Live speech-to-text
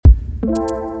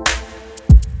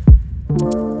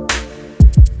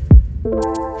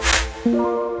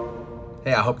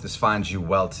Hey, I hope this finds you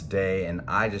well today, and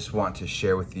I just want to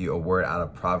share with you a word out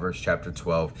of Proverbs chapter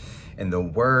 12. And the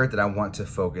word that I want to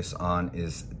focus on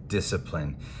is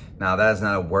discipline. Now, that is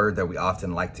not a word that we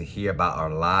often like to hear about our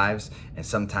lives, and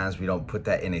sometimes we don't put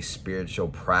that in a spiritual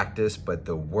practice, but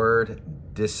the word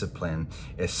discipline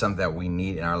is something that we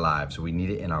need in our lives. We need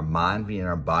it in our mind, we need it in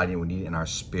our body, and we need it in our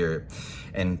spirit.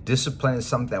 And discipline is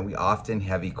something that we often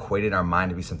have equated our mind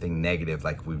to be something negative,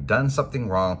 like we've done something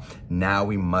wrong, now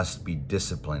we must be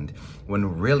disciplined.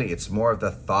 When really it's more of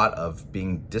the thought of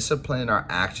being disciplined in our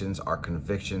actions, our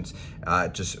convictions,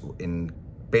 just in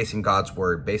basing God's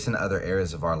word, based in other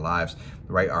areas of our lives,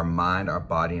 right? Our mind, our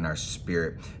body, and our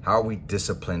spirit. How are we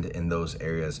disciplined in those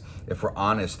areas? If we're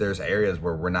honest, there's areas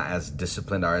where we're not as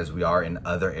disciplined as we are in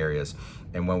other areas.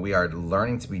 And when we are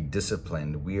learning to be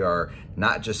disciplined, we are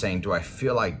not just saying, do I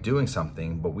feel like doing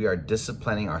something, but we are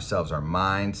disciplining ourselves, our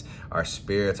minds, our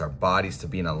spirits, our bodies to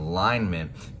be in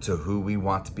alignment to who we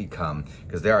want to become.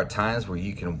 Because there are times where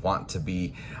you can want to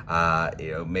be,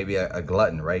 maybe a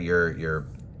glutton, right? You're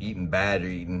eating bad,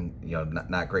 you're eating,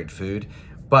 not great food,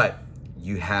 but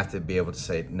you have to be able to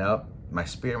say, nope, my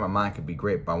spirit and my mind could be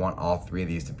great, but I want all three of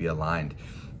these to be aligned.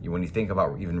 When you think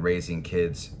about even raising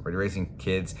kids,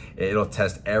 it'll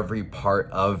test every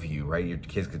part of you, right? Your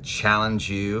kids could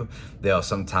challenge you. They'll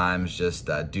sometimes just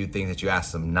do things that you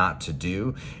ask them not to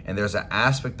do. And there's an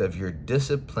aspect of you're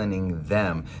disciplining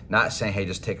them, not saying, hey,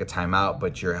 just take a time out,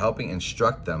 but you're helping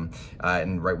instruct them.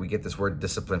 And right, we get this word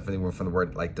discipline from the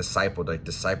word like disciple, like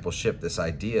discipleship, this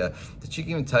idea that you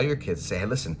can even tell your kids, say, hey,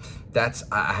 listen,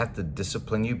 I have to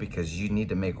discipline you because you need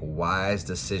to make wise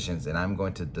decisions, and I'm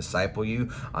going to disciple you.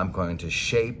 I'm going to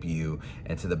shape you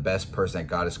into the best person that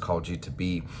God has called you to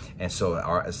be. And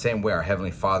so same way our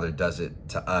Heavenly Father does it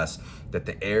to us, that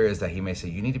the areas that he may say,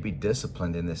 you need to be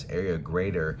disciplined in this area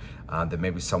greater than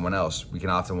maybe someone else. We can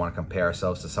often want to compare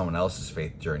ourselves to someone else's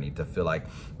faith journey to feel like,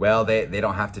 well, they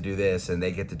don't have to do this and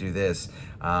they get to do this.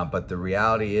 But the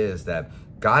reality is that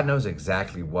God knows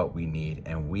exactly what we need,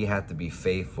 and we have to be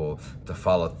faithful to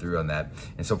follow through on that.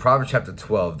 And so Proverbs chapter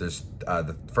 12, there's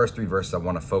the first three verses I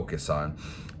want to focus on.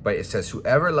 But it says,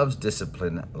 whoever loves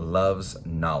discipline loves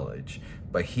knowledge,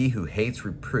 but he who hates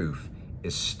reproof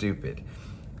is stupid.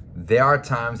 There are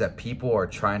times that people are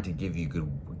trying to give you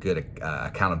good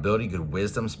accountability, good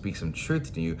wisdom, speak some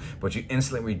truth to you, but you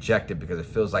instantly reject it because it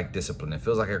feels like discipline. It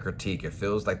feels like a critique. It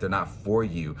feels like they're not for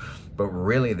you, but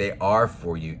really they are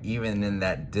for you, even in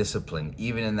that discipline,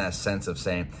 even in that sense of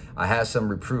saying, I have some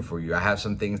reproof for you. I have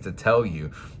some things to tell you.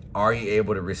 Are you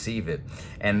able to receive it?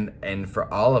 And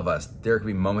for all of us, there could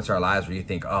be moments in our lives where you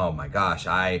think, oh my gosh,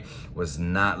 I was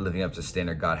not living up to the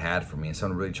standard God had for me, and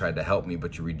someone really tried to help me,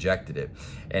 but you rejected it.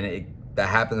 And that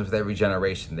happens with every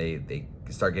generation. They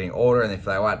start getting older and they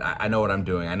feel like, well, I know what I'm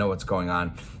doing. I know what's going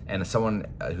on. And someone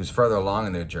who's further along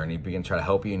in their journey begin to try to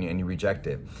help you, and you reject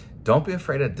it. Don't be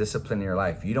afraid of discipline in your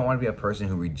life. You don't want to be a person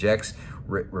who rejects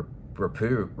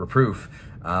reproof,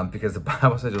 because the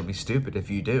Bible says it'll be stupid if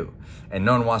you do, and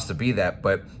no one wants to be that.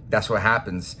 But that's what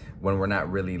happens when we're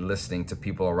not really listening to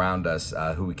people around us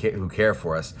who care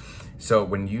for us. So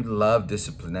when you love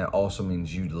discipline, that also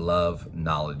means you love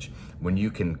knowledge. When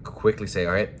you can quickly say,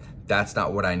 all right, that's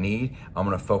not what I need, I'm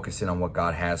going to focus in on what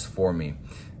God has for me.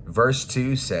 Verse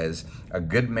 2 says, a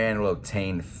good man will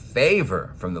obtain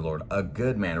favor from the Lord, a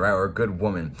good man, right, or a good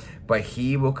woman, but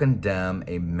he will condemn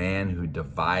a man who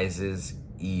devises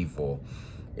evil.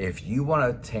 If you want to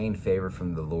obtain favor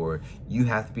from the Lord, you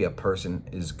have to be a person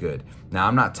who is good. Now,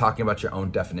 I'm not talking about your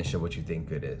own definition of what you think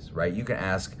good is, right? You can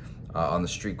ask on the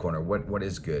street corner, what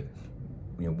is good?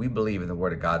 We believe in the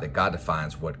word of God, that God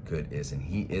defines what good is, and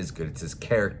he is good. It's his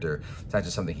character. It's not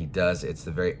just something he does. It's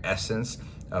the very essence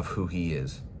of who he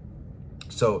is.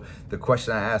 So the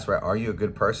question I asked, right, are you a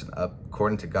good person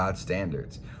according to God's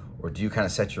standards? Or do you kind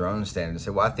of set your own standard and say,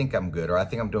 well, I think I'm good, or I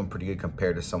think I'm doing pretty good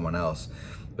compared to someone else?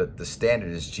 But the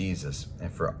standard is Jesus.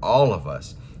 And for all of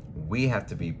us, we have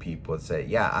to be people that say,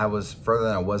 yeah, I was further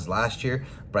than I was last year,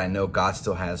 but I know God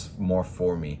still has more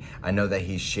for me. I know that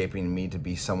he's shaping me to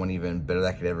be someone even better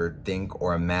than I could ever think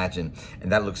or imagine. And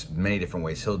that looks many different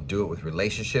ways. He'll do it with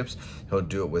relationships. He'll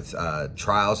do it with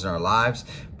trials in our lives.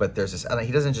 But there's this,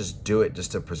 he doesn't just do it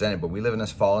just to present it, but we live in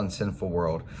this fallen, sinful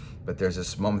world. But there's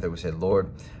this moment that we say,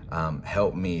 Lord,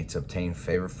 help me to obtain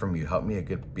favor from you. Help me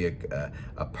to be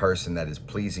a person that is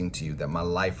pleasing to you, that my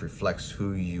life reflects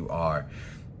who you are.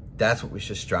 That's what we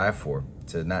should strive for,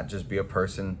 to not just be a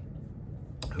person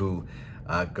who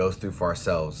goes through for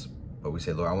ourselves, but we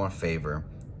say, Lord, I want favor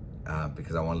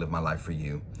because I want to live my life for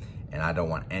you, and I don't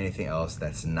want anything else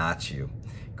that's not you.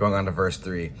 Going on to verse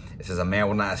 3, it says, a man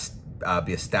will not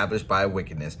be established by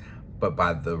wickedness, but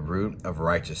by the root of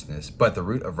righteousness. But the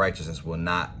root of righteousness will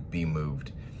not be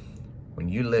moved. When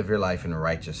you live your life in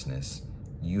righteousness,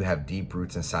 you have deep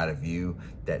roots inside of you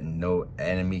that no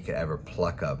enemy could ever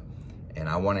pluck up. And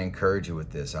I want to encourage you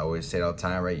with this. I always say it all the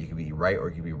time, right? You can be right or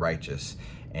you can be righteous.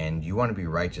 And you want to be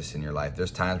righteous in your life.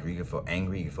 There's times where you can feel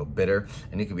angry, you can feel bitter,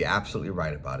 and you can be absolutely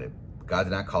right about it. God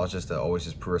did not call us just to always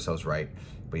just prove ourselves right,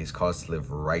 but he's called us to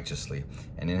live righteously.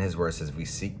 And in his word it says, if we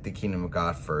seek the kingdom of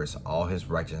God first, all his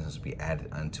righteousness will be added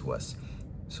unto us.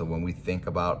 So when we think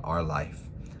about our life,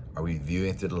 are we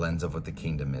viewing through the lens of what the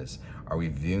kingdom is? Are we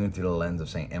viewing through the lens of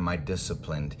saying, am I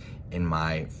disciplined in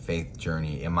my faith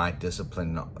journey? Am I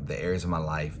disciplined in the areas of my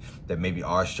life that maybe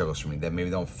are struggles for me, that maybe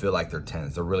don't feel like they're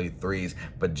 10s, they're really 3s,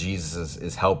 but Jesus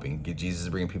is helping. Jesus is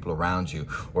bringing people around you,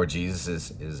 or Jesus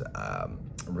is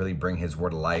really bringing his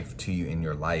word of life to you in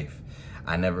your life.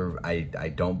 I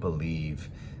don't believe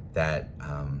that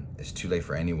it's too late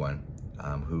for anyone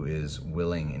who is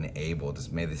willing and able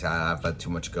to maybe say, I've let too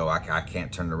much go, I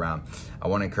can't turn it around. I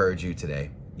want to encourage you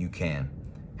today. You can.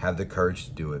 Have the courage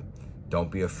to do it.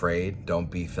 Don't be afraid. Don't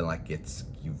be feeling like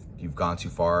you've gone too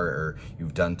far or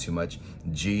you've done too much.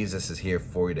 Jesus is here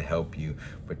for you to help you,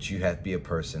 but you have to be a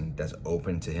person that's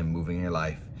open to him moving in your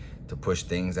life, to push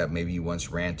things that maybe you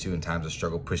once ran to in times of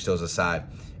struggle, push those aside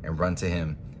and run to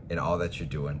him in all that you're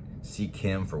doing. Seek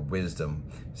him for wisdom.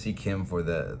 Seek him for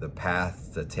the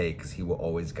path to take, because he will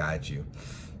always guide you.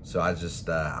 So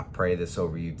I pray this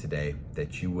over you today,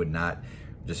 that you would not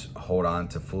just hold on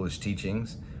to foolish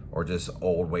teachings or just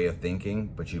old way of thinking,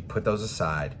 but you put those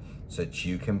aside so that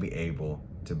you can be able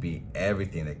to be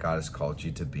everything that God has called you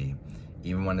to be.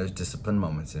 Even when there's discipline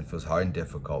moments and it feels hard and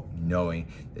difficult,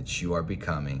 knowing that you are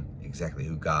becoming exactly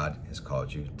who God has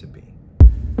called you to be.